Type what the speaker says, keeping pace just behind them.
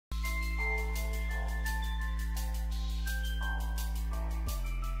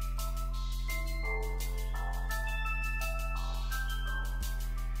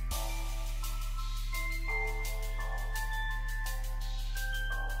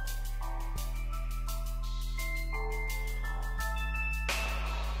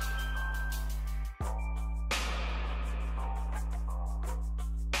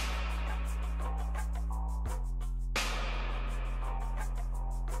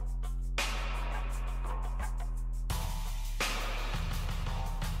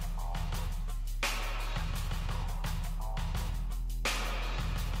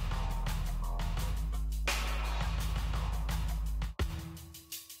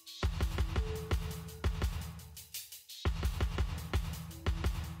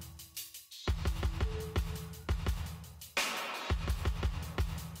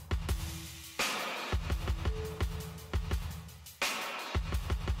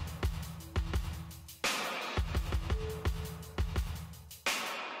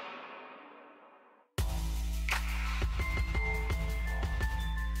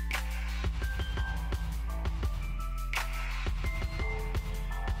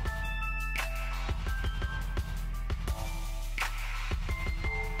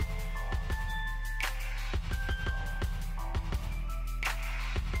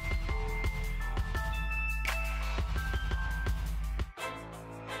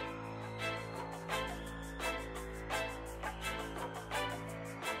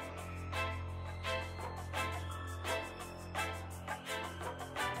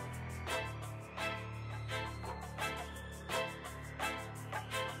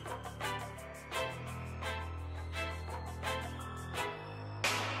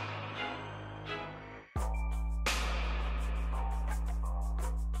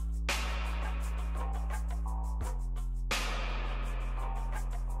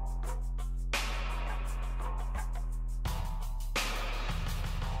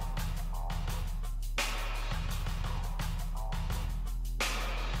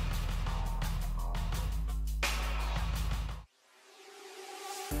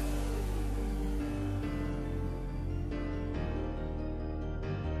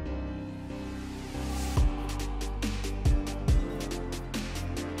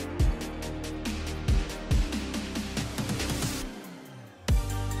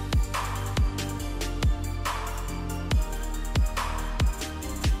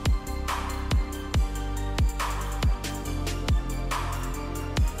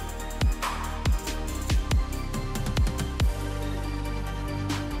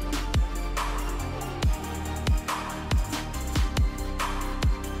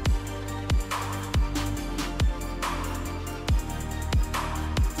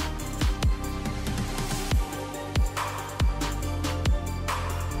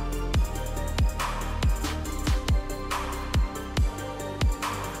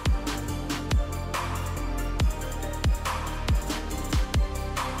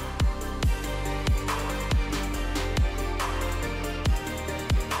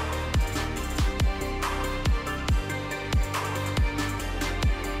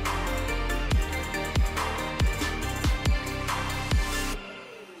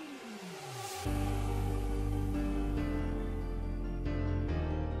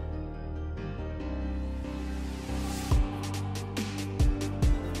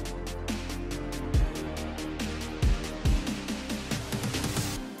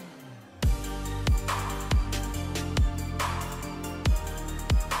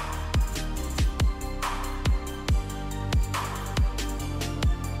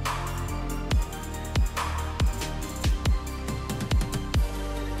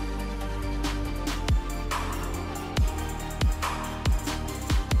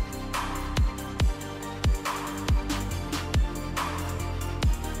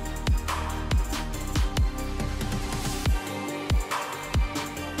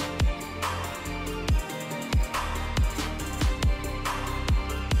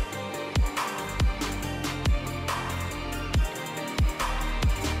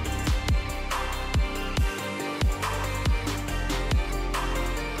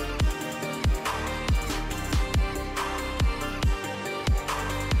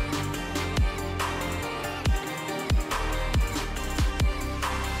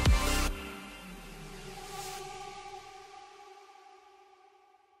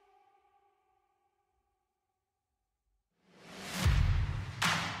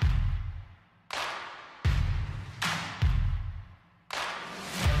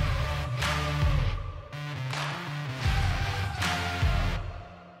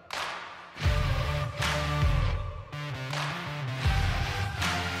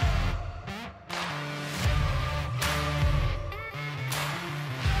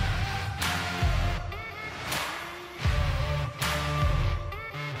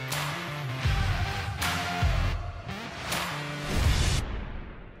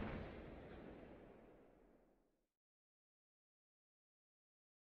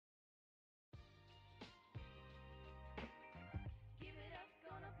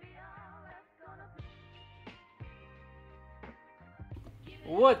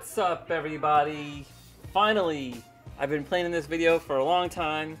What's up, everybody? Finally, I've been planning this video for a long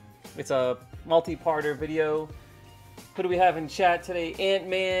time. It's a multi-parter video. Who do we have in chat today?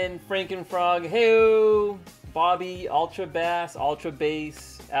 Ant-Man, Frankenfrog, hey, Bobby, Ultra Bass, Ultra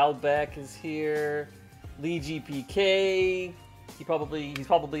Bass, Albeck is here, Lee GPK. He's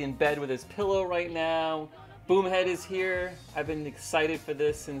probably in bed with his pillow right now. Boomhead is here. I've been excited for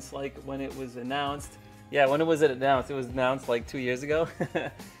this since like when it was announced. Yeah, when was it announced? It was announced like 2 years ago.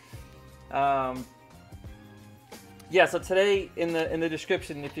 Yeah, so today in the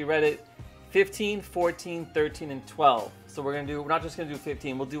description, if you read it, 15, 14, 13, and 12. So we're not just gonna do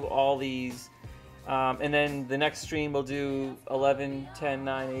 15, we'll do all these. And then the next stream we'll do 11, 10,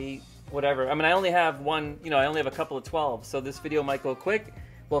 9, 8, whatever. I mean, I only have one, I only have a couple of 12, so this video might go quick.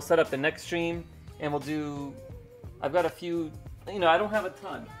 We'll set up the next stream and we'll do, I've got a few, I don't have a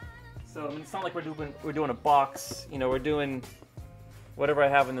ton. So, I mean, it's not like we're doing a box, we're doing whatever I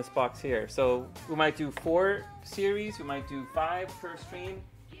have in this box here. So we might do 4 series, we might do 5 per stream.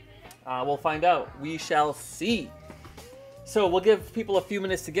 We'll find out. We shall see. So we'll give people a few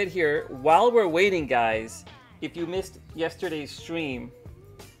minutes to get here. While we're waiting, guys, if you missed yesterday's stream,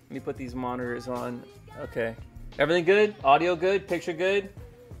 let me put these monitors on. Okay. Everything good? Audio good? Picture good?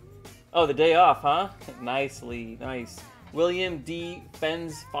 Oh, the day off, huh? Nicely, nice. William D.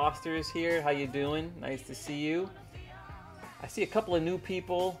 Fens Foster is here. How you doing? Nice to see you. I see a couple of new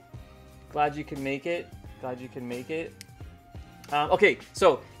people. Glad you can make it. Glad you can make it. Okay,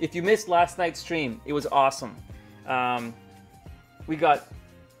 so if you missed last night's stream, it was awesome. We got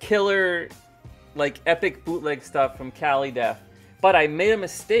killer, like epic bootleg stuff from Cali Def. But I made a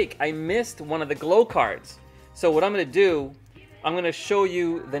mistake. I missed one of the glow cards. So what I'm gonna do, I'm gonna show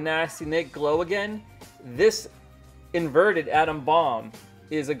you the Nasty Nick glow again. This inverted atom bomb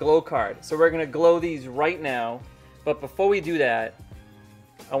is a glow card. So we're gonna glow these right now. But before we do that,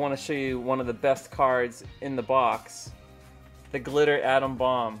 I wanna show you one of the best cards in the box. The glitter atom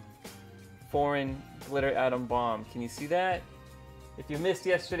bomb. Foreign glitter atom bomb. Can you see that? If you missed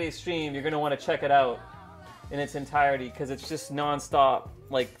yesterday's stream, you're gonna wanna check it out in its entirety because it's just non-stop,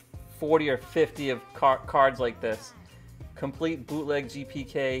 like 40 or 50 of cards like this. Complete bootleg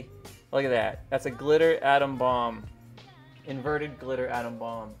GPK. Look at that. That's a glitter atom bomb. Inverted glitter atom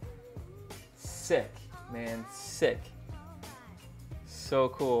bomb. Sick, man, sick. So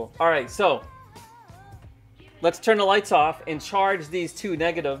cool. All right, so let's turn the lights off and charge these 2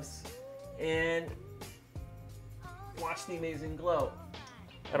 negatives and watch the amazing glow.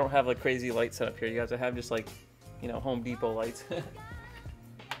 I don't have like crazy light set up here, you guys. I have just like, Home Depot lights.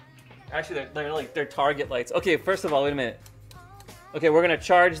 Actually, they're Target lights. Okay, first of all, wait a minute. Okay, we're gonna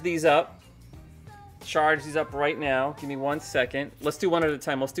charge these up. Charge these up right now. Give me 1 second. Let's do one at a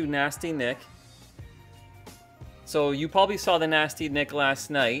time. Let's do Nasty Nick. So you probably saw the Nasty Nick last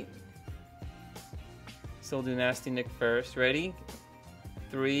night. So we'll do Nasty Nick first. Ready?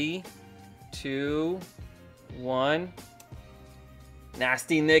 3, 2, 1.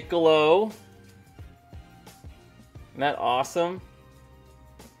 Nasty Nick glow. Isn't that awesome?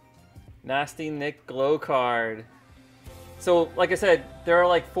 Nasty Nick glow card. So, like I said, there are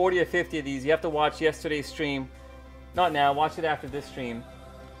like 40 or 50 of these. You have to watch yesterday's stream. Not now, watch it after this stream.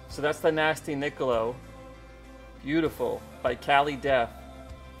 So that's the Nasty Nick glow. Beautiful. By Cali Def.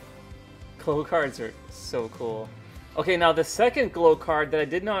 Glow cards are so cool. Okay, now the second glow card that I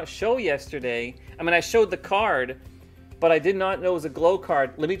did not show yesterday, I mean, I showed the card, but I did not know it was a glow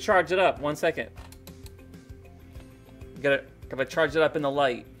card. Let me charge it up. 1 second. Gotta charge it up in the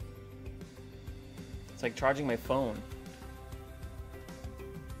light. It's like charging my phone.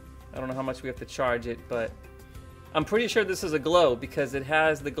 I don't know how much we have to charge it, but I'm pretty sure this is a glow because it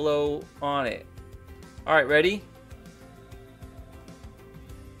has the glow on it. All right, ready?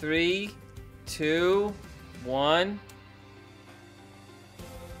 3, 2, 1.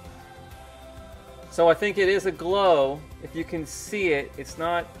 So I think it is a glow. If you can see it, it's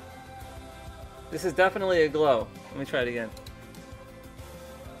not. This is definitely a glow. Let me try it again.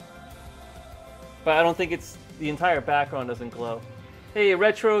 But I don't think it's, the entire background doesn't glow. Hey,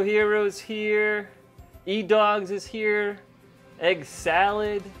 Retro Heroes here. E-Dogs is here. Egg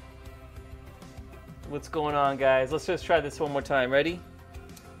Salad. What's going on, guys? Let's just try this one more time. Ready?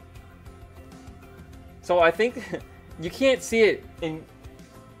 So I think you can't see it,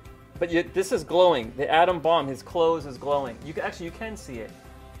 but this is glowing. The atom bomb, his clothes is glowing. You can see it.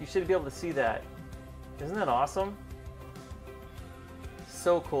 You should be able to see that. Isn't that awesome?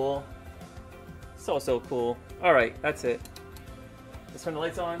 So cool. So cool. All right, that's it. Let's turn the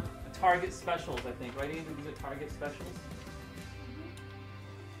lights on. The Target specials, I think, right? These are Target specials.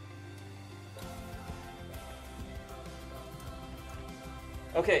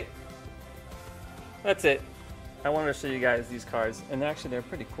 Okay. That's it. I wanted to show you guys these cards, and actually they're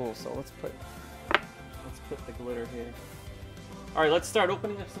pretty cool. So let's put the glitter here. All right, let's start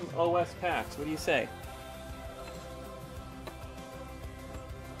opening up some OS packs. What do you say?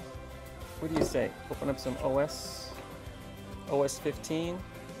 What do you say? Open up some OS 15.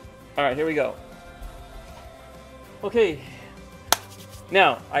 All right, here we go. Okay.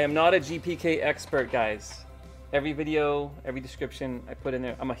 Now, I am not a GPK expert, guys. Every video, every description I put in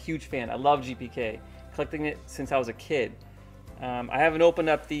there, I'm a huge fan. I love GPK. Collecting it since I was a kid. I haven't opened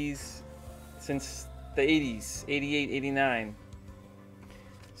up these since the 80s, 88, 89.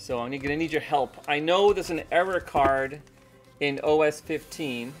 So I'm gonna need your help. I know there's an error card in OS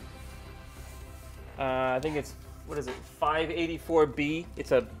 15. I think it's, what is it, 584B.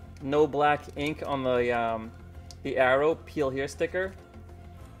 It's a no black ink on the arrow, peel here sticker.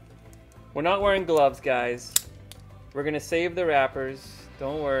 We're not wearing gloves, guys. We're gonna save the wrappers,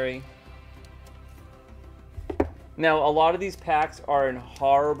 don't worry. Now, a lot of these packs are in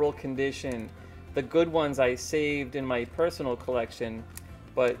horrible condition. The good ones I saved in my personal collection,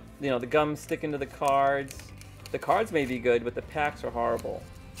 but you know, the gum's sticking to the cards. The cards may be good, but the packs are horrible.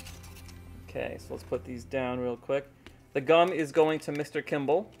 Okay, so let's put these down real quick. The gum is going to Mr.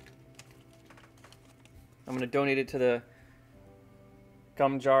 Kimball. I'm going to donate it to the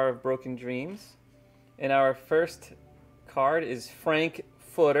Gum Jar of Broken Dreams. And our first card is Frank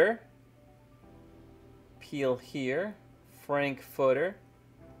Footer. Peel here. Frank Footer.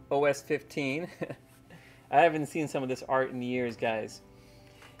 OS 15. I haven't seen some of this art in years, guys.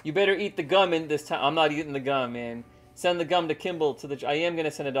 You better eat the gum in this time. I'm not eating the gum, man. Send the gum to Kimball. I am going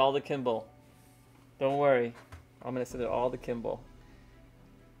to send it all to Kimball. Don't worry. I'm going to send it all to Kimball.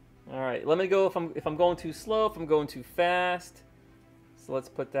 Alright, let me go if I'm going too slow, if I'm going too fast. So let's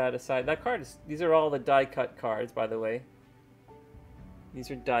put that aside. That card is, these are all the die cut cards, by the way.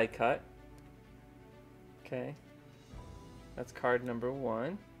 These are die cut. Okay. That's card number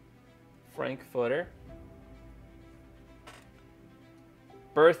 1. Frank Footer.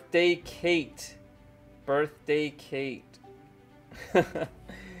 Birthday Kate. Birthday Kate.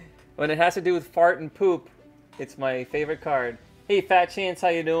 When it has to do with fart and poop, it's my favorite card. Hey, Fat Chance, how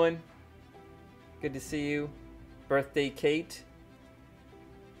you doing? Good to see you. Birthday Kate.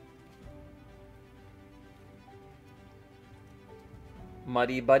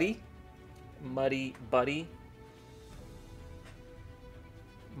 Muddy Buddy. Muddy Buddy.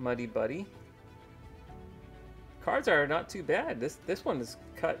 Muddy Buddy. Cards are not too bad. This one is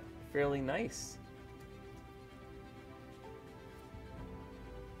cut fairly nice.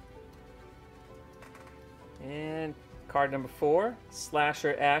 And card number 4,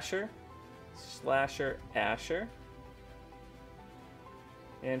 Slasher Asher. Slasher Asher.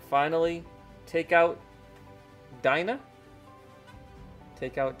 And finally, Take Out Dinah.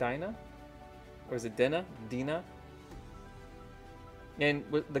 Take Out Dinah? Or is it Dina? Dina? And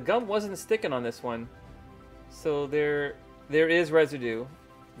the gum wasn't sticking on this one. So there is residue.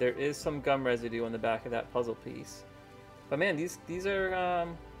 There is some gum residue on the back of that puzzle piece. But man, these are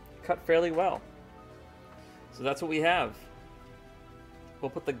cut fairly well. So that's what we have. We'll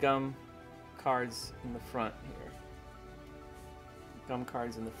put the gum cards in the front here. Gum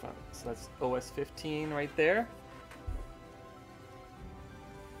cards in the front. So that's OS 15 right there.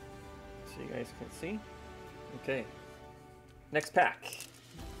 So you guys can see. Okay. Next pack.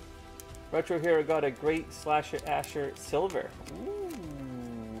 Retro Hero got a great Slasher Asher Silver.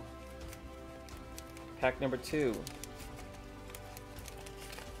 Ooh. Pack number 2.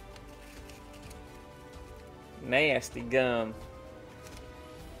 Nasty gum.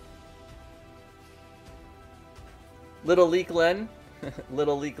 Little Leak Len.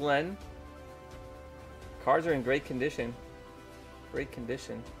 Little Leak Len. Cards are in great condition. Great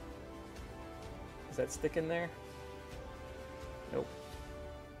condition. Does that stick in there? Nope.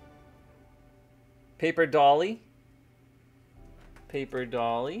 Paper Dolly. Paper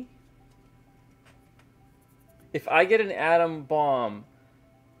Dolly. If I get an atom bomb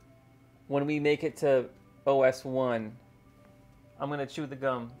when we make it to OS 1, I'm going to chew the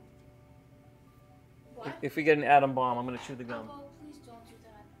gum. What? If we get an atom bomb, I'm going to chew the gum. Oh, please don't do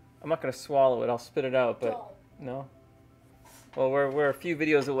that. I'm not going to swallow it. I'll spit it out, but Don't. no. Well, we're a few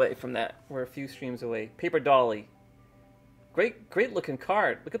videos away from that. We're a few streams away. Paper Dolly. Great looking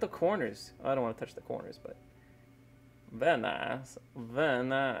card. Look at the corners. I don't want to touch the corners, but very nice. Very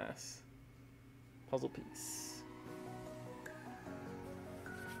nice. Puzzle piece.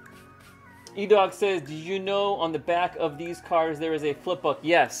 E-Dog says, "Did you know on the back of these cards there is a flip book?"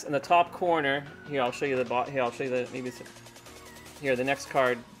 Yes, in the top corner. Here, I'll show you the Here, I'll show you the here the next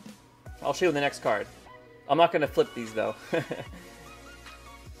card. I'll show you the next card. I'm not going to flip these though.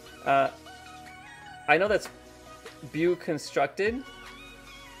 I know that's Bew Constructed.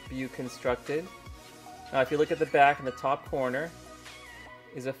 Bew Constructed. Now, if you look at the back in the top corner,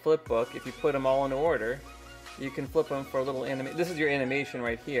 is a flip book. If you put them all in order, you can flip them for a little animation. This is your animation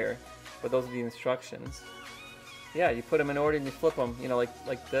right here, but those are the instructions. Yeah, you put them in order and you flip them, you know,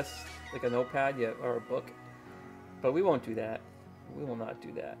 like this, like a notepad, yeah, or a book. But we won't do that. We will not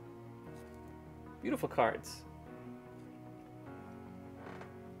do that. Beautiful cards.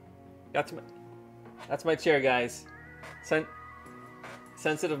 That's my chair, guys.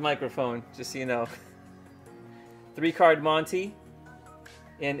 Sensitive microphone, just so you know. 3-card Monty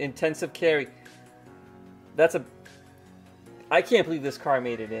and Intensive Carry. I can't believe this card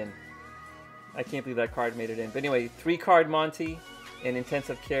made it in. I can't believe that card made it in. But anyway, 3-card Monty and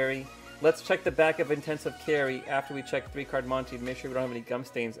Intensive Carry. Let's check the back of Intensive Carry after we check 3-card Monty to make sure we don't have any gum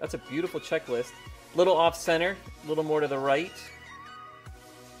stains. That's a beautiful checklist. Little off center, a little more to the right.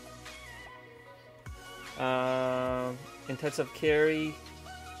 Intensive Carry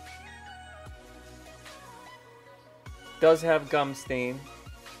does have gum stain,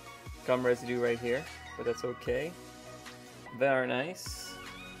 gum residue right here, but that's okay. Very nice.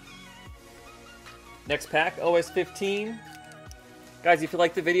 Next pack, OS 15. Guys, if you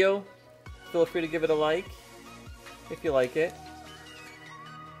like the video, feel free to give it a like. If you like it.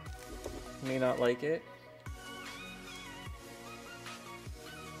 You may not like it.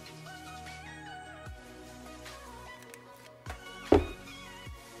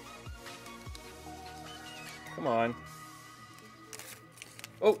 Come on.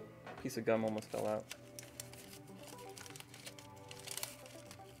 Oh, piece of gum almost fell out.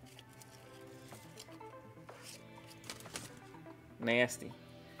 Nasty.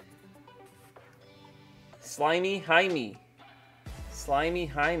 Slimy Jaime. Slimy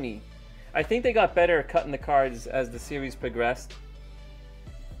Jaime. I think they got better at cutting the cards as the series progressed.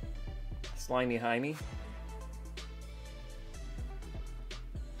 Slimy Jaime.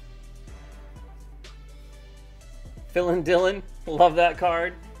 Phil and Dylan. Love that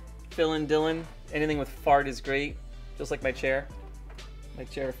card. Phil and Dylan. Anything with fart is great. Just like my chair. My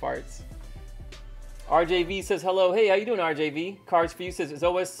chair farts. RJV says hello. Hey, how you doing, RJV? Cards for you says, is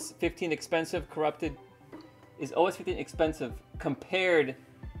OS 15 expensive? Corrupted. Is OS 15 expensive compared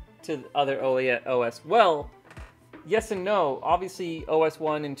to other OS? Well, yes and no. Obviously, OS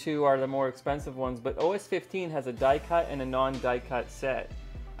 1 and 2 are the more expensive ones, but OS 15 has a die cut and a non-die cut set.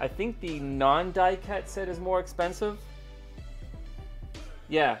 I think the non-die cut set is more expensive.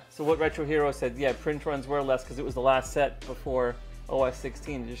 Yeah, so what Retro Hero said, yeah, print runs were less because it was the last set before OS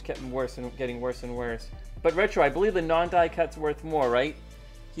 16. It just kept worse and getting worse and worse. But Retro, I believe the non-die cut's worth more, right?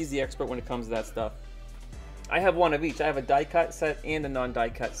 He's the expert when it comes to that stuff. I have one of each. I have a die cut set and a non-die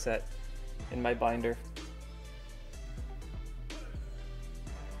cut set in my binder.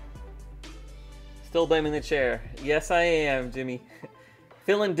 Still blaming the chair. Yes, I am, Jimmy.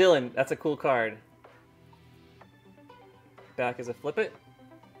 Phil and Dylan. That's a cool card. Back is a flip it.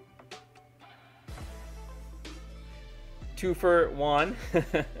 2 for 1.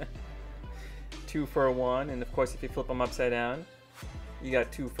 2 for 1. And of course, if you flip them upside down, you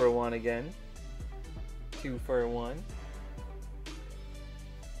got 2 for 1 again. 2 for 1.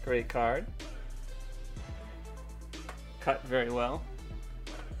 Great card. Cut very well.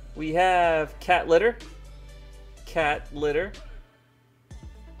 We have Cat Litter. Cat Litter.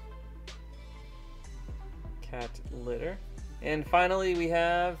 Cat Litter. And finally we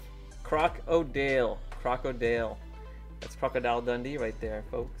have Crocodile. Crocodile. That's Crocodile Dundee right there,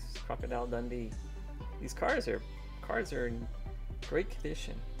 folks. Crocodile Dundee. These cards are in great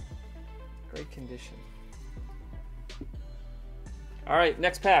condition. Great condition. Alright,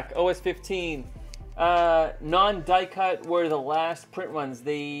 next pack. OS 15. Non-die cut were the last print runs.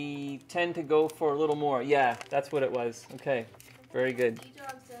 They tend to go for a little more. Yeah, that's what it was. Okay, very good.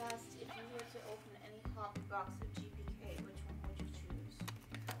 D-Dogs asked if you were to open any hot box of GPK, which one would you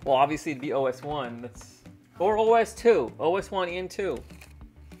choose? Well, obviously it'd be OS 1. Or OS 2. OS 1 and 2.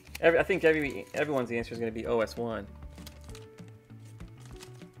 I think everyone's answer is going to be OS 1.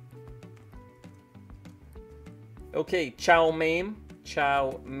 Okay, Chow Mame.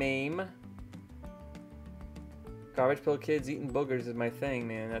 Chow Mame. Garbage Pail Kids eating boogers is my thing,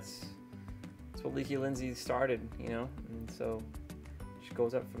 man. That's what Leaky Lindsay started, you know? And so she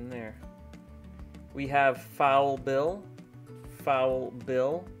goes up from there. We have Foul Bill. Foul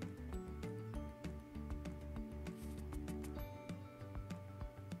Bill.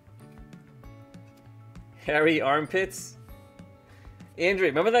 Hairy Armpits. Andrew,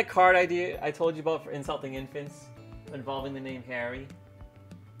 remember that card idea I told you about for insulting infants involving the name Harry?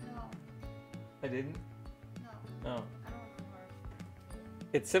 No. I didn't? No. Oh. I don't remember.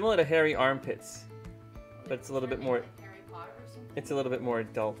 It's similar to hairy armpits, but it's a little bit more. Like Harry Potter or something? It's a little bit more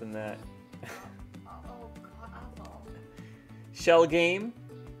adult than that. Oh, God. Shell game.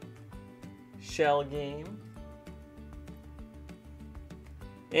 Shell game.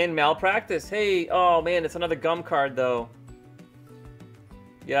 And malpractice. Hey, oh man, it's another gum card though.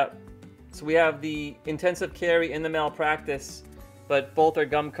 Yep. So we have the intensive carry and the malpractice, but both are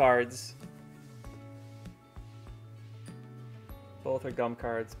gum cards. Both are gum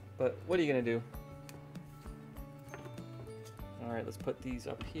cards, but what are you gonna do? All right, let's put these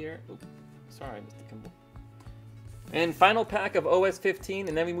up here. Oops, sorry, Mr. Kimball. And final pack of OS 15,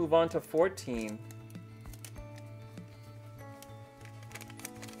 and then we move on to 14.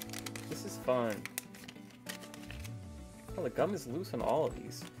 This is fun. Oh, the gum is loose on all of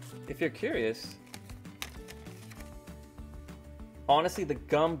these. If you're curious, honestly, the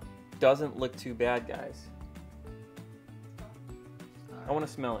gum doesn't look too bad, guys. I want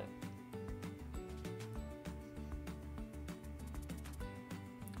to smell it.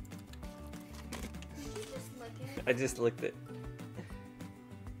 Did you just lick it? I just licked it.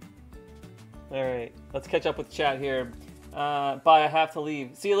 Alright, let's catch up with chat here. Bye, I have to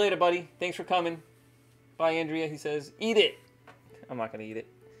leave. See you later, buddy. Thanks for coming. Bye, Andrea, he says. Eat it! I'm not going to eat it.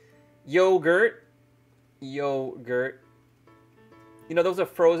 Yogurt. Yogurt. You know, there was a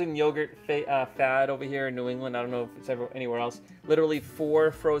frozen yogurt fad over here in New England. I don't know if it's ever anywhere else. Literally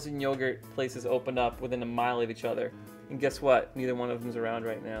 4 frozen yogurt places opened up within a mile of each other. And guess what? Neither one of them's around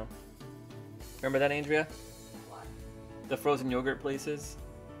right now. Remember that, Andrea? What? The frozen yogurt places?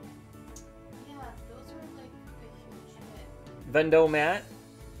 Yeah, those are like a huge hit. Vendomat.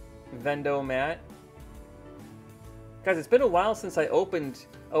 Vendomat. Guys, it's been a while since I opened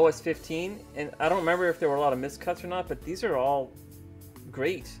OS 15, and I don't remember if there were a lot of miscuts or not, but these are all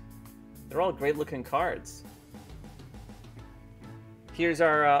great. They're all great looking cards. Here's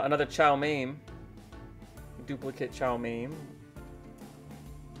our another Chow Mein. Duplicate Chow Mein.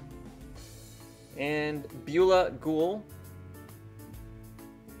 And Beulah Ghoul.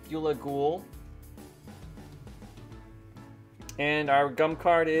 Beulah Ghoul. And our gum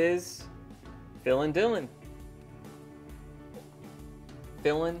card is Phil and Dylan.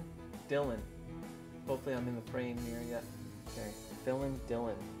 Phil and Dylan. Hopefully I'm in the frame here yet. Okay, Phil and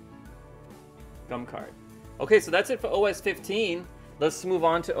Dylan. Gum card. Okay, so that's it for OS 15. Let's move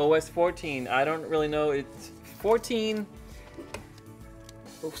on to OS 14. I don't really know. It's 14.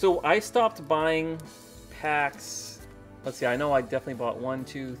 So I stopped buying packs. Let's see, I know I definitely bought 1,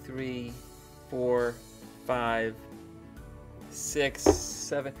 2, 3, 4, 5, 6,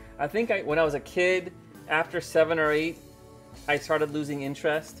 7. I think when I was a kid, after 7 or 8, I started losing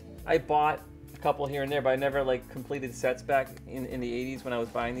interest. I bought a couple here and there, but I never like completed sets back in the 80s when I was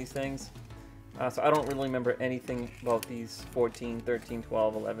buying these things. So I don't really remember anything about these 14, 13,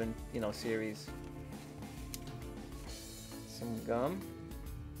 12, 11, series. Some gum.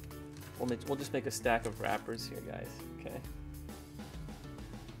 We'll just make a stack of wrappers here, guys. Okay.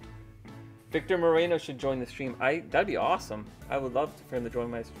 Victor Moreno should join the stream. That'd be awesome. I would love for him to join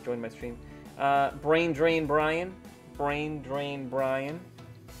my stream. Brain Drain Brian. Brain Drain Brian.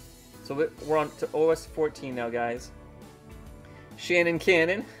 So we're on to OS 14 now, guys. Shannon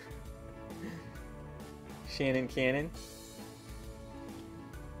Cannon. Shannon Cannon.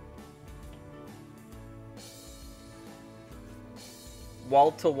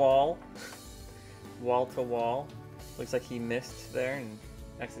 Wall to wall. Wall to wall. Looks like he missed there and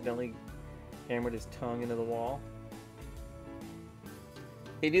accidentally hammered his tongue into the wall.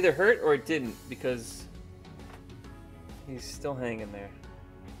 It either hurt or it didn't because he's still hanging there.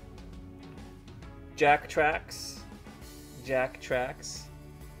 Jack Tracks. Jack Tracks.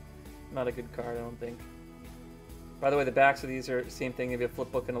 Not a good card, I don't think. By the way, the backs of these are the same thing. Maybe a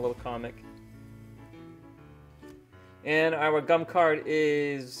flip book and a little comic. And our gum card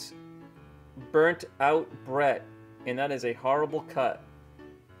is Burnt Out Brett. And that is a horrible cut.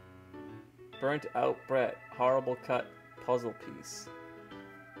 Burnt Out Brett. Horrible cut puzzle piece.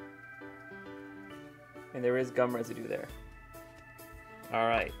 And there is gum residue there.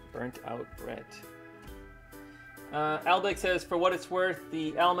 Alright, Burnt Out Brett. Albeck says, for what it's worth,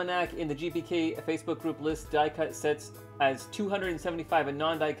 the Almanac in the GPK Facebook group lists die-cut sets as 275 and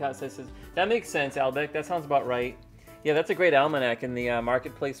non-die-cut sets. That makes sense, Albeck. That sounds about right. Yeah, that's a great almanac in the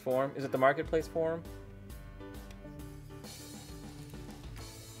Marketplace forum. Is it the Marketplace forum?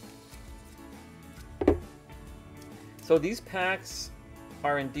 So these packs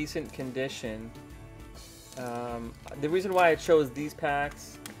are in decent condition. The reason why I chose these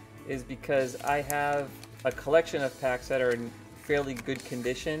packs is because I have a collection of packs that are in fairly good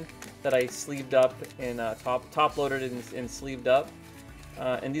condition that I sleeved up and top loaded and sleeved up.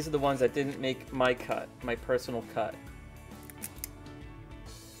 And these are the ones that didn't make my cut, my personal cut.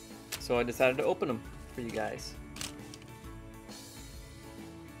 So I decided to open them for you guys.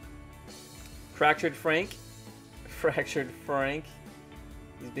 Fractured Frank. Fractured Frank.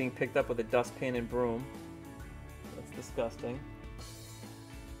 He's being picked up with a dustpan and broom. That's disgusting.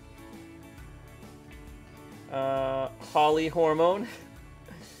 Holly Hormone.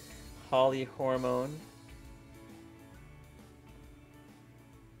 Holly Hormone.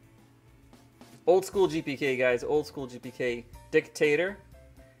 Old school GPK, guys. Old school GPK. Dictator.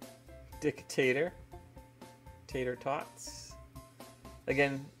 Dictator. Tater Tots.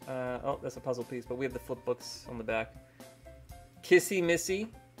 Again, oh, that's a puzzle piece, but we have the flip books on the back. Kissy Missy.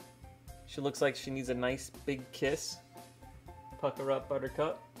 She looks like she needs a nice big kiss. Pucker up,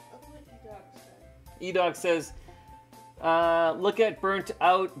 Buttercup. Look what E-Dog said. E-Dog says, look at burnt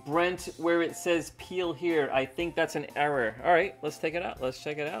out Brent where it says peel here. I think that's an error. All right, let's take it out. Let's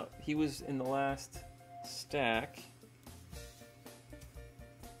check it out. He was in the last stack.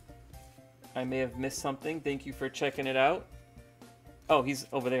 I may have missed something. Thank you for checking it out. Oh, he's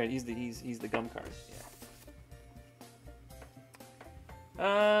over there. He's the gum card.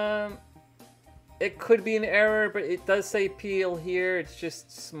 Yeah. It could be an error, but it does say peel here. It's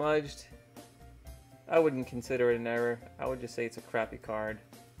just smudged. I wouldn't consider it an error. I would just say it's a crappy card.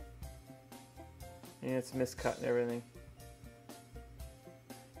 And it's miscut and everything.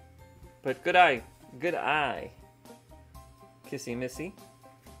 But good eye. Good eye. Kissy Missy.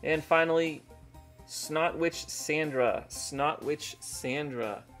 And finally, Snotwitch Sandra. Snotwitch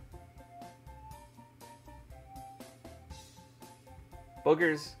Sandra.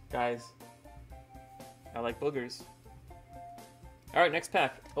 Boogers, guys. I like boogers. Alright, next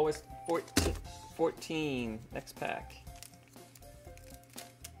pack. OS 14. Next pack.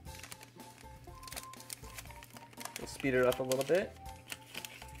 We'll speed it up a little bit.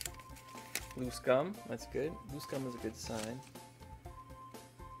 Loose gum. That's good. Loose gum is a good sign.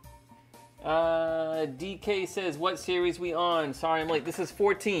 DK says, what series we on? Sorry, I'm late. This is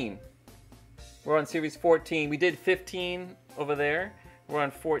 14. We're on series 14. We did 15 over there. We're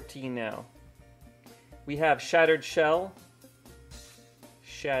on 14 now. We have Shattered Shell.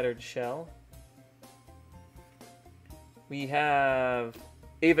 Shattered Shell. We have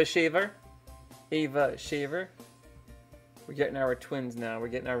Ava Shaver. Ava Shaver. We're getting our twins now. We're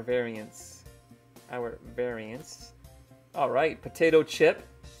getting our variants. Our variants. Alright, Potato Chip.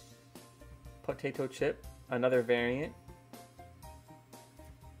 Potato Chip. Another variant.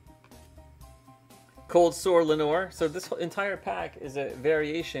 Cold Sore Lenore. So this entire pack is a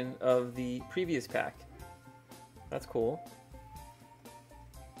variation of the previous pack. That's cool.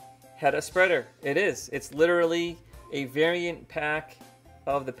 Hedda Spreader. It is. It's literally a variant pack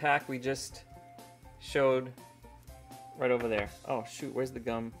of the pack we just showed right over there. Oh shoot, where's the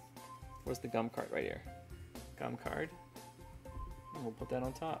gum? Where's the gum card? Right here. Gum card. And we'll put that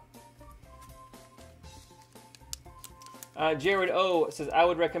on top. Jared O says, I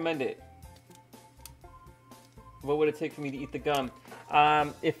would recommend it. What would it take for me to eat the gum?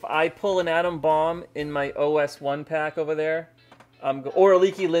 If I pull an Atom Bomb in my OS1 pack over there, or a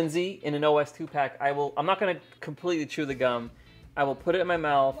Leaky Lindsay in an OS2 pack, I'm not going to completely chew the gum. I will put it in my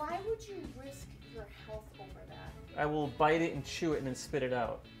mouth. Why would you risk your health over that? I will bite it and chew it and then spit it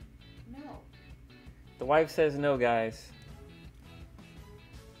out. No. The wife says no, guys.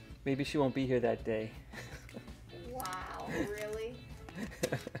 Maybe she won't be here that day. Wow, really?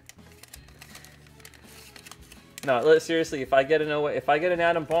 No, seriously. If I get an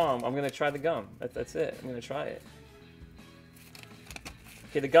Atom Bomb, I'm gonna try the gum. That's it. I'm gonna try it.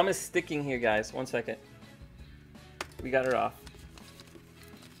 Okay, the gum is sticking here, guys. 1 second. We got her off.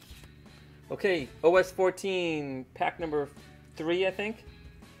 Okay, OS 14, pack number 3, I think.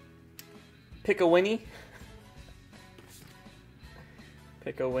 Pick a Winnie.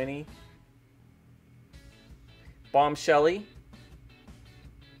 Pick a Winnie. Bomb Shelly.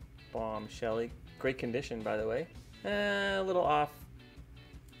 Bomb Shelly. Great condition, by the way. A little off.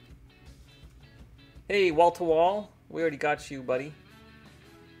 Hey, Wall to Wall. We already got you, buddy.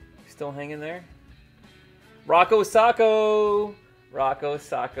 Still hanging there? Rocco Sacco. Rocco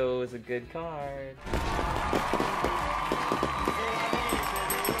Sacco is a good card.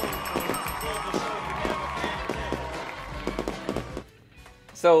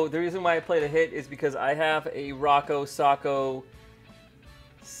 So the reason why I played a hit is because I have a Rocco Sacco.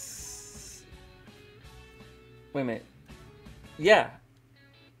 Wait a minute. Yeah.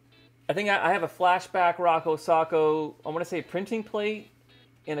 I think I have a flashback Rocco Sacco, I want to say printing plate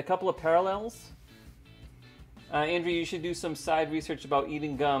and a couple of parallels. Andrew, you should do some side research about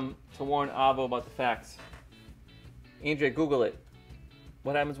eating gum to warn Avo about the facts. Andrea, Google it.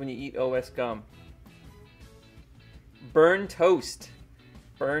 What happens when you eat OS gum? Burn toast.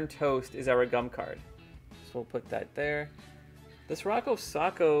 Burn toast is our gum card. So we'll put that there. This Rocco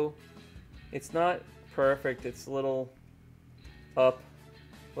Sacco, it's not perfect. It's a little up,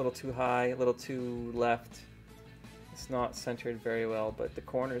 a little too high, a little too left. It's not centered very well, but the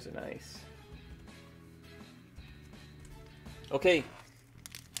corners are nice. Okay,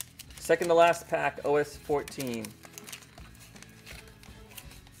 second to last pack, OS 14.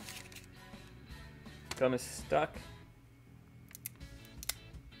 Gum is stuck.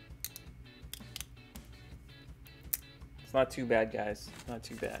 It's not too bad, guys. Not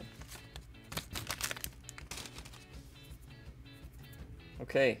too bad.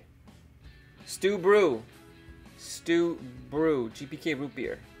 Okay. Stew Brew. Stew Brew. GPK root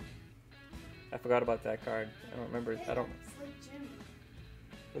beer. I forgot about that card. I don't remember. I don't. It's like Jim.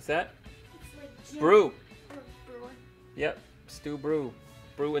 What's that? It's like Jim. Brew. Brewer. Yep. Stew Brew.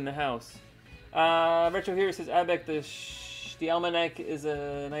 Brew in the house. Retro Hero says, I bet the almanac is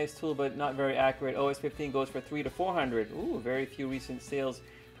a nice tool, but not very accurate. OS 15 goes for $300 to $400. Ooh, very few recent sales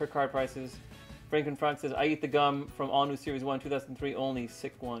per card prices. Franklin Frank says, I eat the gum from All New Series 1, 2003 only.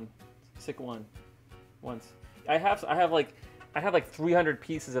 Sick one. Once. I have like 300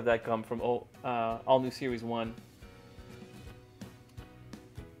 pieces of that gum from All New Series 1.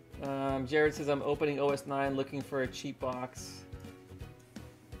 Jared says, I'm opening OS 9 looking for a cheap box.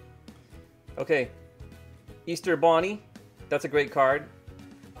 Okay. Easter Bonnie. That's a great card.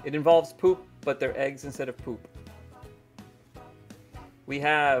 It involves poop, but they're eggs instead of poop. We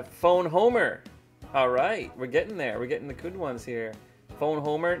have Phone Homer. All right, we're getting there. We're getting the good ones here. Phone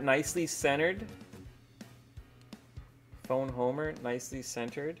Homer, nicely centered. Phone Homer, nicely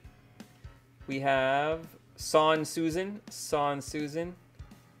centered. We have Son Susan. Son Susan,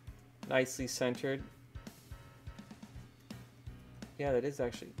 nicely centered. Yeah, that is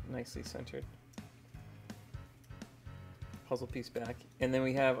actually nicely centered. Puzzle piece back. And then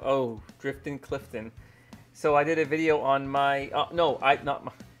we have, oh, Driftin' Clifton. So I did a video on my,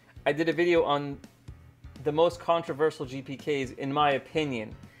 I did a video on the most controversial GPKs in my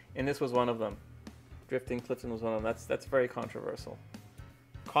opinion, and this was one of them. Drifting Clifton was one of them. That's very controversial.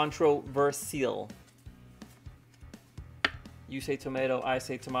 Controversial. You say tomato, I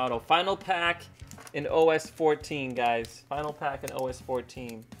say tomato. Final pack in OS 14, guys. Final pack in OS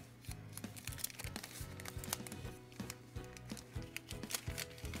 14.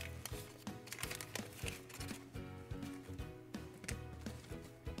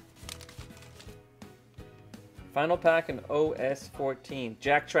 Final pack in OS 14.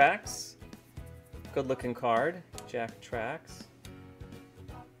 Jack Trax. Good looking card. Jack Trax.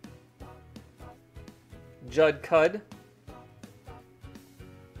 Judd Cud.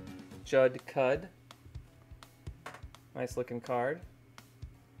 Judd Cud. Nice looking card.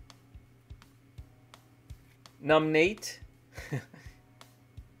 Numb Nate.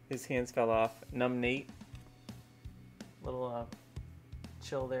 His hands fell off. Numb Nate. Little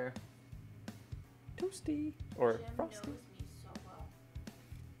chill there. Toasty or Jim frosty. knows me so well.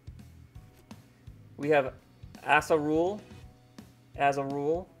 We have Asa Rule,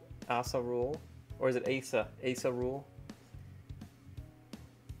 or is it Asa? Asa Rule.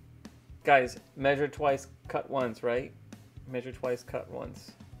 Guys, measure twice, cut once, right? Measure twice, cut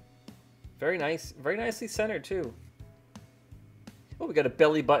once. Very nice, very nicely centered too. Oh, we got a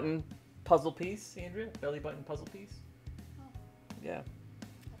belly button puzzle piece, Andrea. Belly button puzzle piece. Oh. Yeah.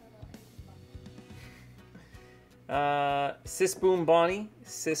 I don't know anything about Sis Boom Bonnie.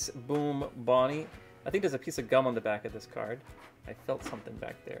 Sis Boom Bonnie. I think there's a piece of gum on the back of this card. I felt something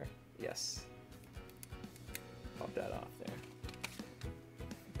back there. Yes. Pop that off there.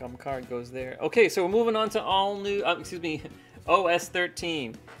 Gum card goes there. Okay, so we're moving on to all new, OS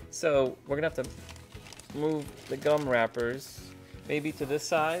 13. So we're gonna have to move the gum wrappers maybe to this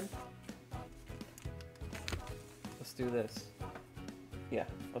side. Let's do this. Yeah,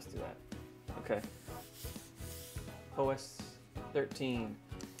 let's do that. Okay. OS 13.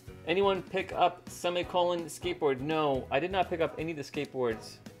 Anyone pick up semicolon skateboard? No, I did not pick up any of the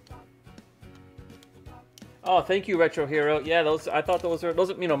skateboards. Oh, thank you, Retro Hero. Yeah, those. I thought those are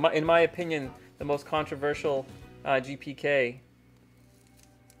you know, in my opinion, the most controversial GPK.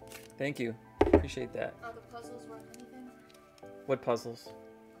 Thank you, appreciate that. Are the puzzles worth anything? What puzzles?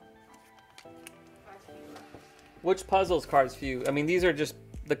 Cards for you. Which puzzles? Cards for you. I mean, these are just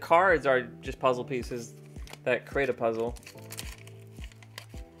the cards are just puzzle pieces that create a puzzle.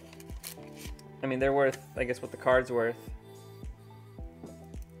 I mean, they're worth, I guess, what the card's worth.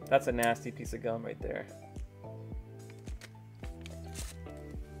 That's a nasty piece of gum right there.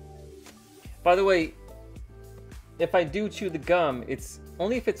 By the way, if I do chew the gum, it's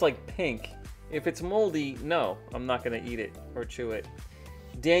Only if it's like pink. If it's moldy, no, I'm not gonna eat it or chew it.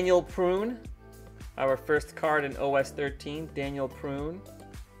 Daniel Prune, our first card in OS 13. Daniel Prune.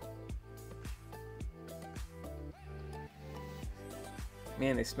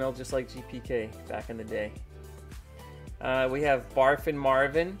 Man, they smell just like GPK back in the day. We have Barfin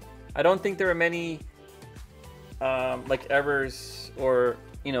Marvin. I don't think there are many like Evers or,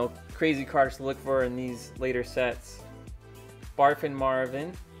 you know, crazy cards to look for in these later sets. Barfin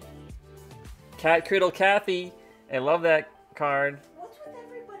Marvin. Cat Cradle Kathy. I love that card. What's with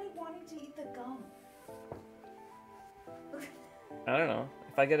everybody wanting to eat the gum? I don't know.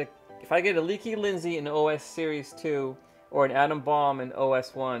 If I get a Leaky Lindsay in OS Series 2 or an Atom Bomb in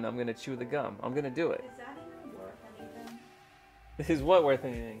OS 1, I'm gonna chew the gum. I'm gonna do it. Is that even worth anything? This is what worth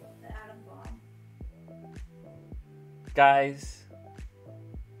anything? The atom bomb. Guys,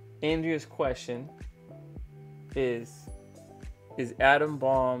 Andrea's question is Atom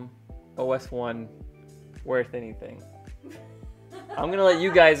Bomb OS 1 worth anything? I'm gonna let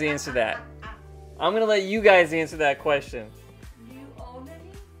you guys answer that. I'm gonna let you guys answer that question. Do you own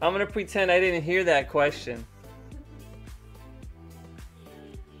any? I'm gonna pretend I didn't hear that question.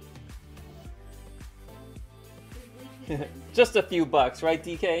 Just a few bucks, right,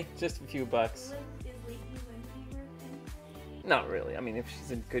 DK? Just a few bucks. Is Leaky Lindsay worth anything? Not really. I mean, if she's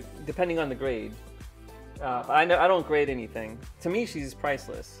a good, depending on the grade. I don't grade anything. To me, she's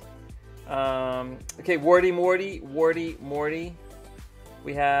priceless. Okay, Warty Morty.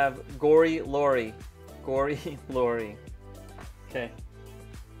 We have Gory Lori. Okay,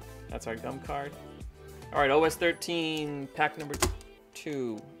 that's our gum card. All right, OS 13, pack number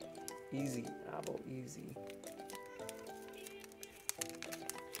 2. Easy, Abo, easy.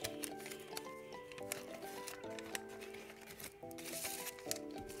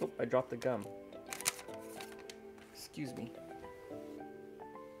 Oh, I dropped the gum. Excuse me.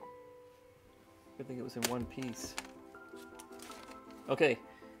 I think it was in one piece. Okay,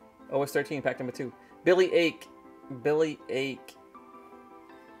 OS 13, pack number 2. Billy Ake.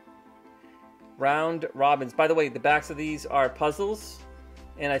 Round Robins. By the way, the backs of these are puzzles,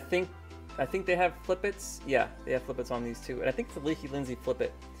 and I think they have flippets. Yeah, they have flippets on these too. And I think it's the Leaky Lindsay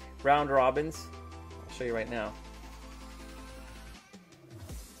flippet. Round Robins. I'll show you right now.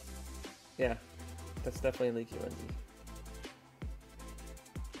 Yeah, that's definitely Leaky Lindsay.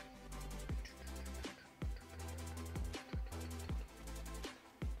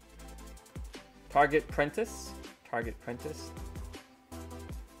 Target Prentice.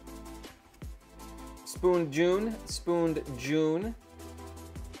 Spooned June.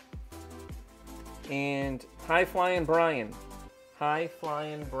 And High Flying Brian. Oh man,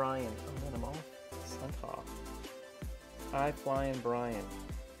 I'm all sent off. High Flying Brian.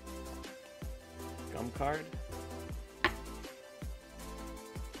 Gum card.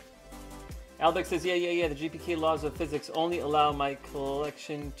 Albeck says, yeah, the GPK laws of physics only allow my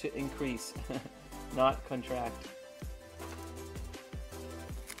collection to increase, not contract.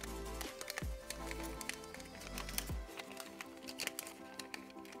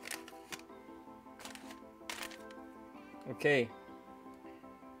 Okay.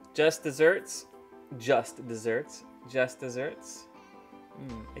 Just desserts. Ice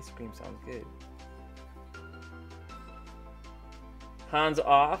cream sounds good. Hands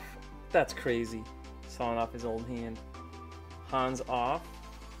Off. That's crazy. Sawing off his old hand. Hands Off.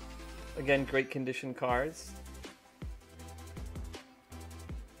 Again, great condition cards.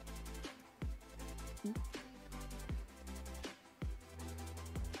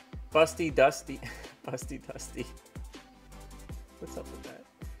 Busty Dusty. What's up with that?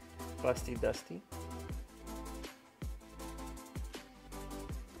 Busty Dusty.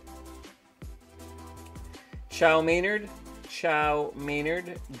 Chow Maynard.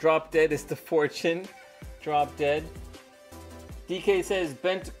 Drop Dead is the fortune. Drop Dead. DK says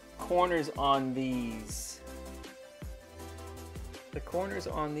bent corners on these. The corners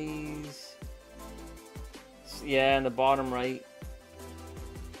on these. Yeah, in the bottom right.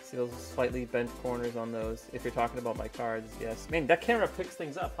 See those slightly bent corners on those. If you're talking about my cards, yes. Man, that camera picks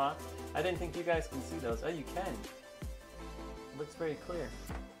things up, huh? I didn't think you guys can see those. Oh, you can. It looks very clear.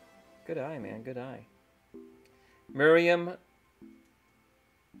 Good eye, man. Good eye. Miriam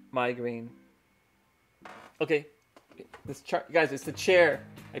Migraine. Okay. This chart, guys, it's the chair.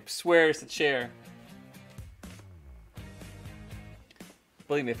 I swear it's the chair.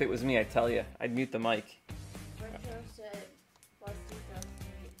 Believe me, if it was me, I'd tell you. I'd mute the mic. Retro said Busty Dusty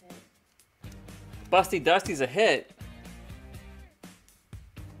hit. Busty Dusty's a hit.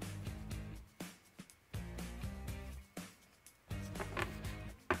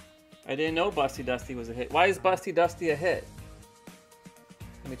 I didn't know Busty Dusty was a hit. Why is Busty Dusty a hit?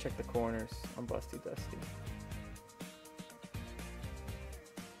 Let me check the corners on Busty Dusty.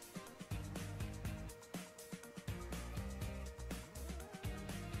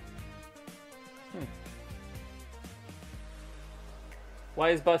 Why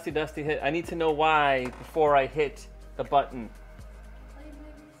is Busty Dusty hit? I need to know why before I hit the button.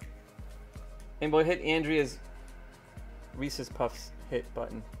 And we'll hit Andrea's Reese's Puffs hit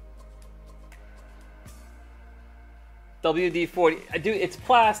button. WD-40. Dude, it's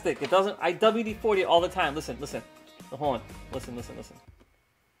plastic. It doesn't... I WD-40 all the time. Listen, listen. Hold on. Listen, listen, listen.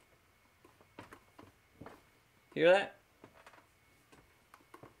 Hear that?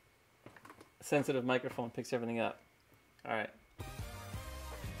 Sensitive microphone picks everything up. All right.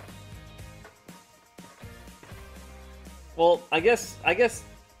 Well, I guess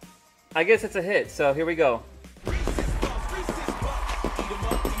it's a hit. So here we go.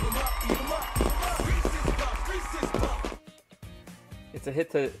 It's a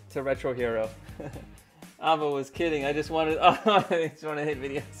hit to Retro Hero. Ava was kidding. I just wanted. Oh, I just want to hit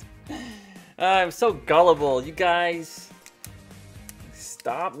videos. I'm so gullible. You guys,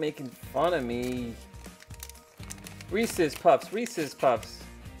 stop making fun of me. Reese's Puffs. Reese's Puffs.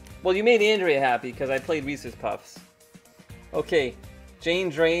 Well, you made Andrea happy because I played Reese's Puffs. Okay, Jane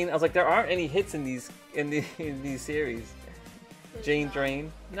Drain. I was like, there aren't any hits in these series. Jane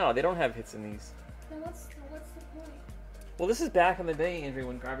Drain. No, they don't have hits in these. Then what's the point? Well, this is pack in the day, Andrea,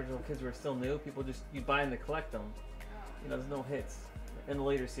 when Garbage Pail Kids were still new. People just, you'd buy them to collect them. You know, there's no hits in the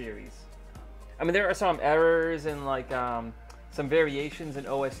later series. I mean, there are some errors and like some variations in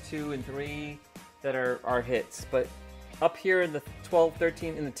OS 2 and 3 that are hits, but up here in the 12,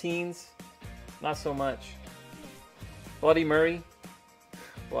 13, in the teens, not so much. Bloody Murray.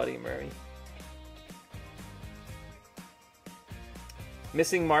 Bloody Murray.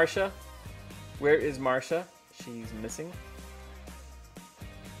 Missing Marsha. Where is Marsha? She's missing.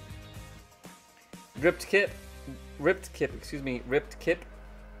 Ripped Kip, excuse me, Ripped Kip.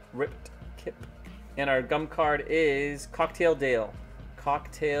 And our gum card is Cocktail Dale.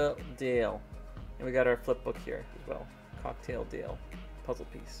 Cocktail Dale. And we got our flip book here as well. Cocktail Dale. Puzzle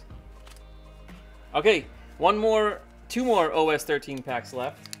piece. Okay, two more OS 13 packs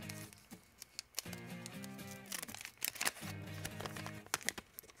left.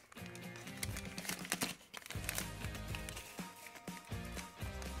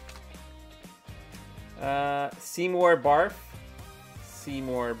 Seymour Barf.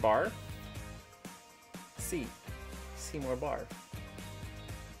 Seymour Barf. Seymour Barf.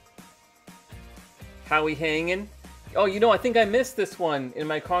 Howie Hangin'. Oh, you know, I think I missed this one in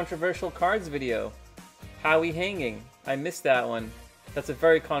my controversial cards video. Howie Hanging. I missed that one. That's a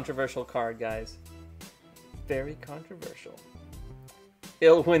very controversial card, guys. Very controversial.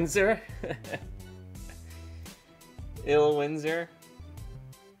 Ill Windsor. Ill Windsor.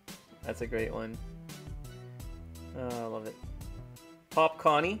 That's a great one. Oh, I love it. Pop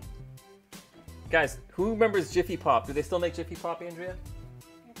Connie. Guys, who remembers Jiffy Pop? Do they still make Jiffy Pop, Andrea?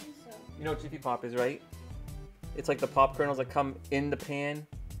 I think so. You know what Jiffy Pop is, right? It's like the pop kernels that come in the pan.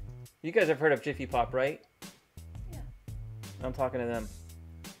 You guys have heard of Jiffy Pop, right? Yeah. I'm talking to them.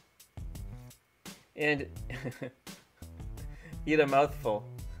 And eat a mouthful.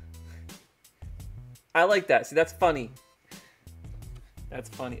 I like that. See, that's funny. That's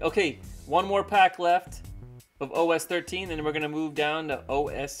funny. Okay, one more pack left of OS 13, and then we're going to move down to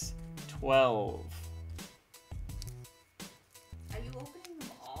OS 12. Are you opening them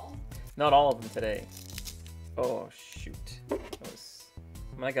all? Not all of them today. Oh, shoot.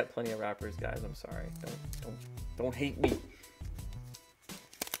 I got plenty of wrappers, guys. I'm sorry. Don't hate me.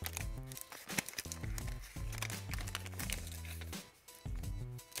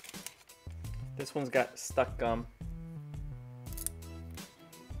 This one's got stuck gum.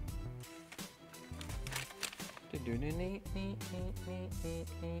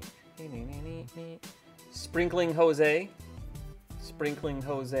 Sprinkling Jose. Sprinkling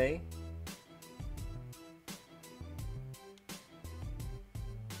Jose.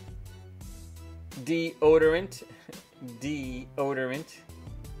 Deodorant. Deodorant.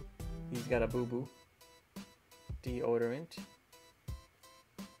 He's got a boo-boo. Deodorant.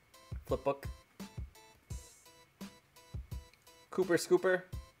 Flipbook. Cooper Scooper.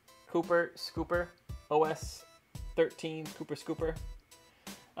 Cooper Scooper. OS 13 Cooper Scooper.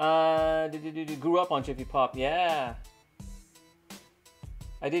 Grew up on Jiffy Pop. Yeah.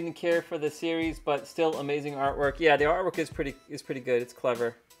 I didn't care for the series, but still amazing artwork. Yeah, the artwork is pretty good. It's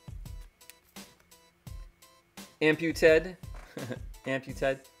clever. Amputed.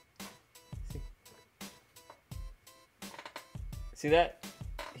 Amputed. See that?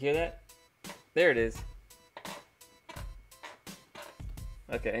 Hear that? There it is.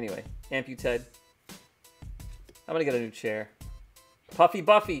 Okay, anyway. Amputed. I'm gonna get a new chair. Puffy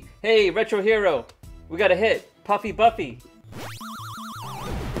Buffy. Hey, Retro Hero. We got a hit. Puffy Buffy.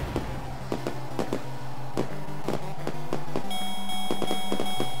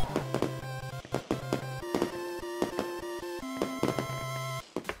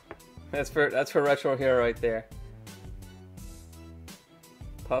 That's for Retro Hero right there.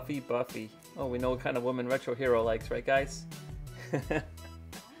 Puffy Buffy. Oh, we know what kind of woman Retro Hero likes, right, guys?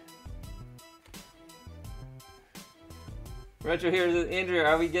 Retro Hero says, Andrea,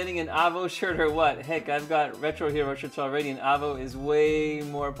 are we getting an Avo shirt or what? Heck, I've got Retro Hero shirts already, and Avo is way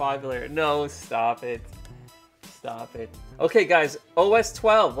more popular. No, stop it. Stop it. Okay, guys, OS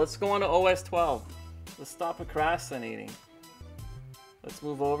 12. Let's go on to OS 12. Let's stop procrastinating. Let's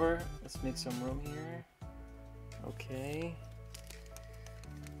move over. Let's make some room here. Okay.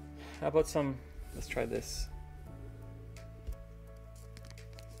 How about some... Let's try this.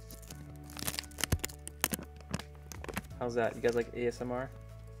 How's that? You guys like ASMR?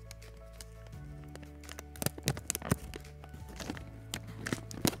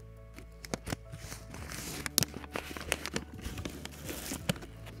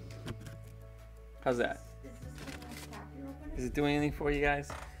 How's that? Is it doing anything for you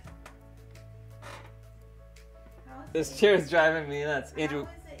guys? This chair is driving me nuts. Andrew.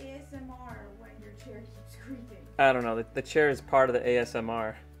 How is it ASMR when your chair keeps creaking? I don't know. The chair is part of the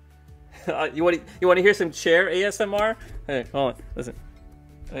ASMR. You want to hear some chair ASMR? Hey, hold on. Listen.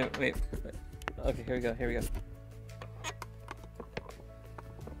 Wait. Okay, here we go. Here we go.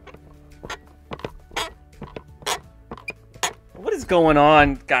 What is going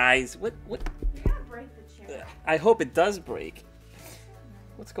on, guys? What? You're gonna break the chair. I hope it does break.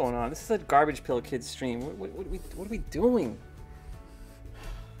 What's going on? This is a Garbage Pail Kids stream. What are we doing?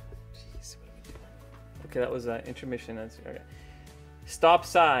 Jeez, what are we doing? Okay, that was intermission. That's okay. Stop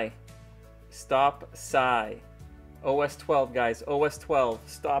Sigh. Stop Sigh. OS 12, guys. OS 12.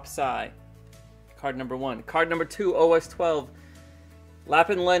 Stop Sigh. Card number 1. Card number 2, OS 12.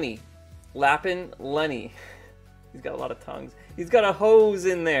 Lappin' Lenny. Lappin' Lenny. He's got a lot of tongues. He's got a hose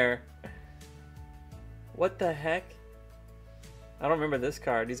in there. What the heck? I don't remember this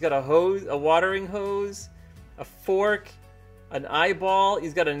card. He's got a hose, a watering hose, a fork, an eyeball.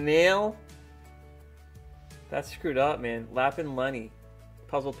 He's got a nail. That's screwed up, man. Lappin' Lenny.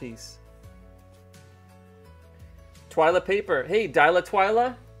 Puzzle piece. Twyla Paper. Hey, Dyla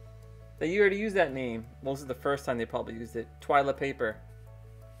Twyla? You already used that name. Well, this is the first time they probably used it. Twyla Paper.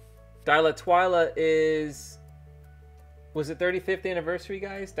 Dyla Twyla is... Was it 35th anniversary,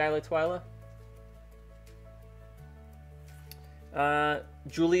 guys? Dyla Twyla?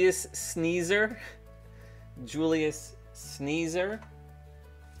 Julius Sneezer. Julius Sneezer.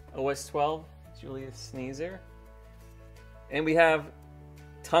 OS 12. Julius Sneezer. And we have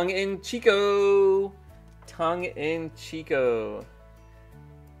Tongue in Chico. Tongue in Chico.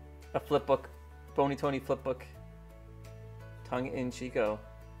 A flip book. Phony Tony flip book. Tongue in Chico.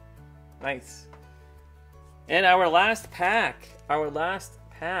 Nice. And our last pack. Our last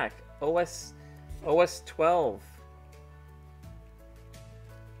pack. OS 12.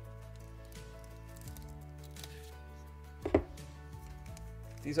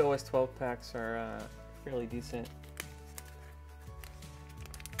 These OS 12 packs are fairly decent.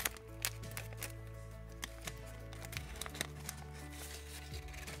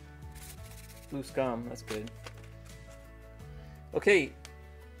 Loose gum, that's good. Okay.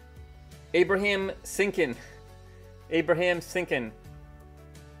 Abraham Sinkin. Abraham Sinkin.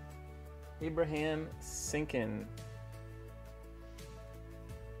 Abraham Sinkin.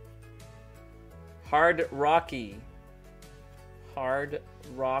 Hard Rocky. Hard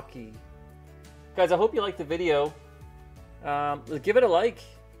Rocky. Guys, I hope you liked the video. Give it a like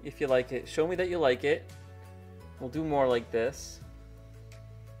if you like it. Show me that you like it. We'll do more like this.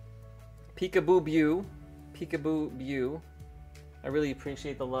 Peekaboo Bew. Peekaboo Bew. I really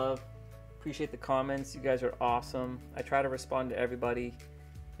appreciate the love. Appreciate the comments. You guys are awesome. I try to respond to everybody.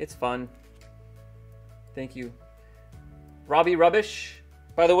 It's fun. Thank you. Robbie Rubbish.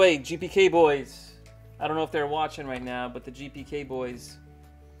 By the way, GPK boys. I don't know if they're watching right now, but the GPK boys.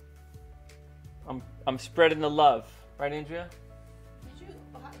 I'm spreading the love. Right, Andrea? Did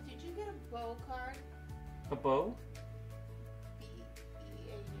you get a bow card? A bow?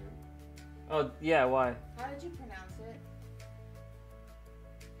 B-E-A-U. Oh, yeah, why? How did you pronounce it?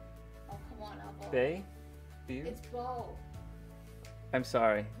 Oh, come on, Apple. Bay? Bew? It's bow. I'm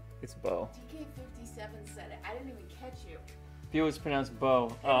sorry. It's bow. DK57 said it. I didn't even catch you. Bew is pronounced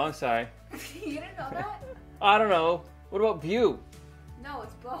bow. Oh, I'm sorry. You didn't know that? I don't know. What about Bew? No,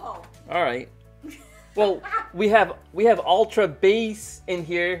 it's bow. All right. Well, we have Ultra Bass in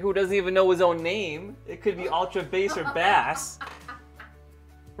here who doesn't even know his own name. It could be Ultra Bass or Bass.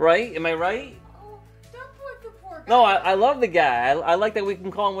 Right? Am I right? Oh, don't put the poor guy. No, I love the guy. I like that we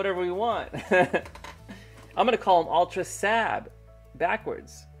can call him whatever we want. I'm going to call him Ultra Sab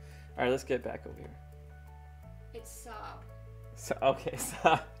backwards. All right, let's get back over here. It's Sob. So, okay,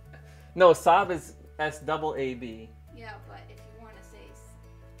 Sob. No, Sob is S-double-A-B. Yeah, but if you want to say...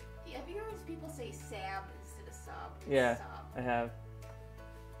 Have you heard people say Sab instead of Sob? It's Yeah, Sob. I have.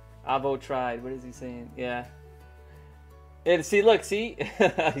 Avo tried. What is he saying? Yeah. And see, look, see?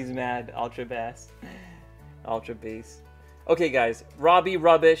 He's mad. Ultra Bass. Ultra Bass. Okay, guys. Robbie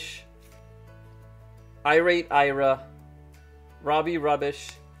Rubbish. Irate Ira. Robbie Rubbish.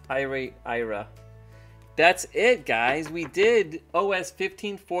 Irate Ira. That's it, guys. We did OS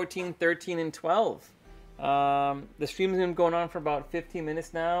 15, 14, 13, and 12. The stream's been going on for about 15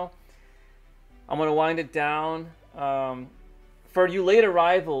 minutes now. I'm going to wind it down. For you late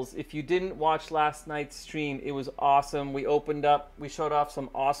arrivals, if you didn't watch last night's stream, it was awesome. We showed off some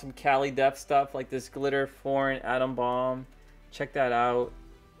awesome Cali Def stuff like this glitter foreign atom bomb. Check that out.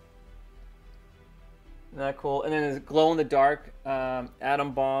 Isn't that cool? And then there's glow in the dark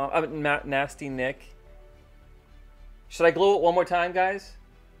atom bomb. Nasty Nick. Should I glow it one more time, guys?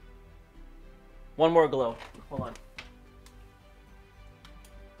 One more glow. Hold on.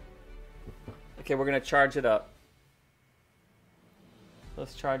 Okay, we're gonna charge it up.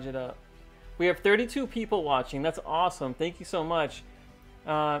 Let's charge it up. We have 32 people watching. That's awesome. Thank you so much.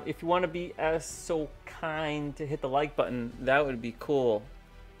 If you want to be so kind to hit the like button, that would be cool.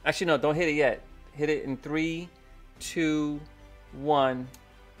 Actually, no, don't hit it yet. Hit it in 3, 2, 1.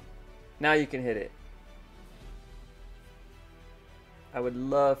 Now you can hit it. I would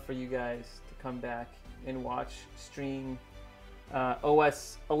love for you guys to come back and watch stream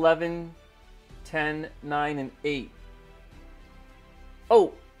OS 11, 10, 9, and 8.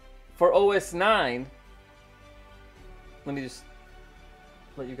 Oh, for OS 9, let me just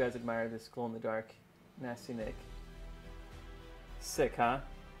let you guys admire this glow-in-the-dark Nasty Nick. Sick, huh?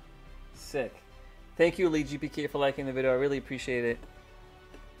 Sick. Thank you, Lee GPK, for liking the video. I really appreciate it.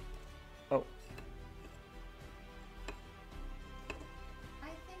 Oh. I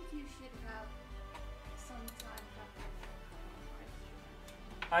think you should have some time.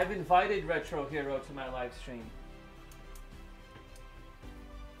 I've invited Retro Hero to my live stream.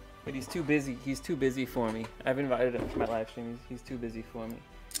 But he's too busy. He's too busy for me. I've invited him to my live stream. He's too busy for me.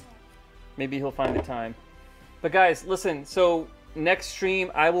 Maybe he'll find the time. But guys, listen. So next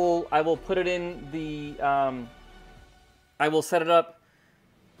stream, I will put it in the. I will set it up,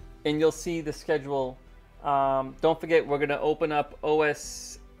 and you'll see the schedule. Don't forget, we're gonna open up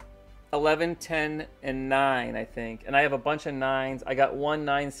OS 11, 10, and 9, I think. And I have a bunch of 9s. I got one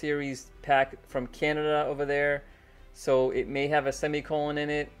 9 series pack from Canada over there, so it may have a semicolon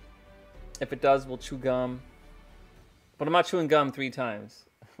in it. If it does, we'll chew gum. But I'm not chewing gum 3 times.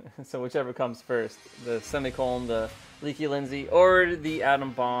 So whichever comes first. The semicolon, the Leaky Lindsay, or the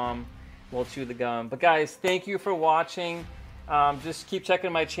atom bomb, we'll chew the gum. But guys, thank you for watching. Just keep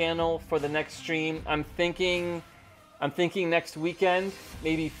checking my channel for the next stream. I'm thinking next weekend,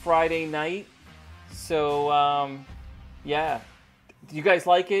 maybe Friday night. So, yeah. Do you guys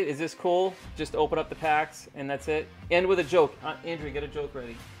like it? Is this cool? Just open up the packs and that's it. End with a joke. Andrew, get a joke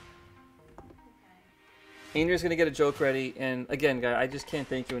ready. Andrew's gonna get a joke ready, and again, guys, I just can't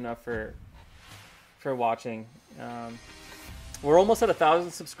thank you enough for watching. We're almost at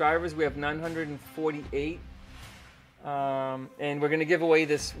 1,000 subscribers. We have 948, and we're gonna give away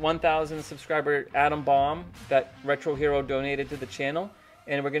this 1,000 subscriber atom bomb that Retro Hero donated to the channel,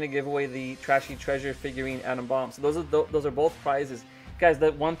 and we're gonna give away the Trashy Treasure figurine atom bomb. So those are both prizes, guys.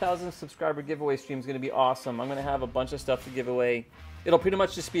 The 1,000 subscriber giveaway stream is gonna be awesome. I'm gonna have a bunch of stuff to give away. It'll pretty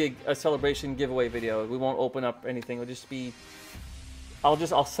much just be a celebration giveaway video. We won't open up anything. It'll just be, I'll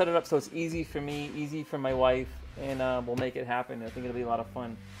set it up so it's easy for me, easy for my wife, and we'll make it happen. I think it'll be a lot of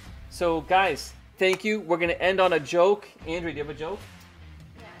fun. So guys, thank you. We're gonna end on a joke. Andrew, do you have a joke?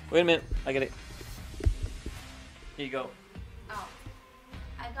 Yes. Wait a minute, I get it. Here you go. Oh.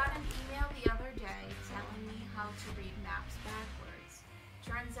 I got an email the other day telling me how to read maps backwards.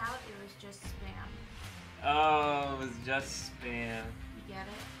 Turns out it was just spam. Oh, it was just spam. You get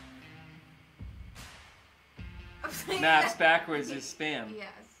it? Maps backwards is spam. Yes.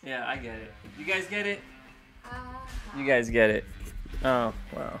 Yeah, I get it. You guys get it? Uh-huh. You guys get it. Oh,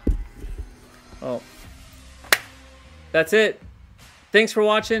 wow. Oh. That's it. Thanks for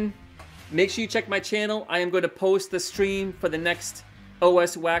watching. Make sure you check my channel. I am going to post the stream for the next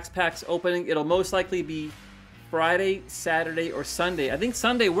OS Wax Packs opening. It'll most likely be Friday, Saturday, or Sunday. I think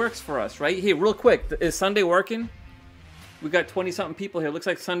Sunday works for us, right? Here, real quick, is Sunday working? We got 20-something people here. Looks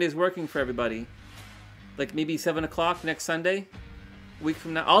like Sunday's working for everybody. Like maybe 7 o'clock next Sunday, a week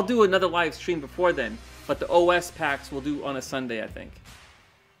from now. I'll do another live stream before then, but the OS packs we'll do on a Sunday, I think.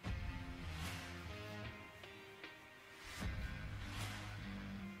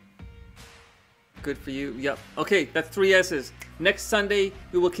 Good for you. Yep. Okay, that's 3 S's. Next Sunday,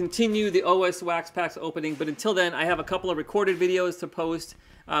 we will continue the OS Wax Packs opening, but until then, I have a couple of recorded videos to post.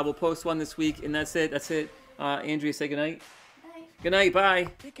 We'll post one this week, and that's it. That's it. Andrea, say goodnight. Good night. Bye.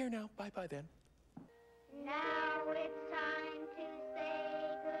 Take care now. Bye-bye then. Now it's time to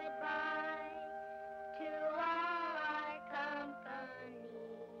say goodbye to our company.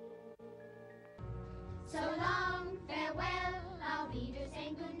 So long, farewell, I'll be there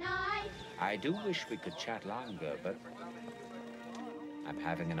saying goodnight. I do wish we could chat longer, but I'm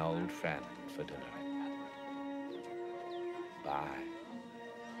having an old friend for dinner. Bye.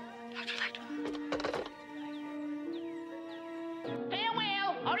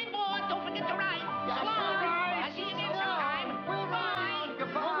 Farewell, hurry forward, don't forget to write. So long, I'll see you again sometime. Bye.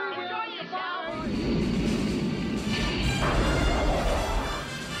 Enjoy yourself.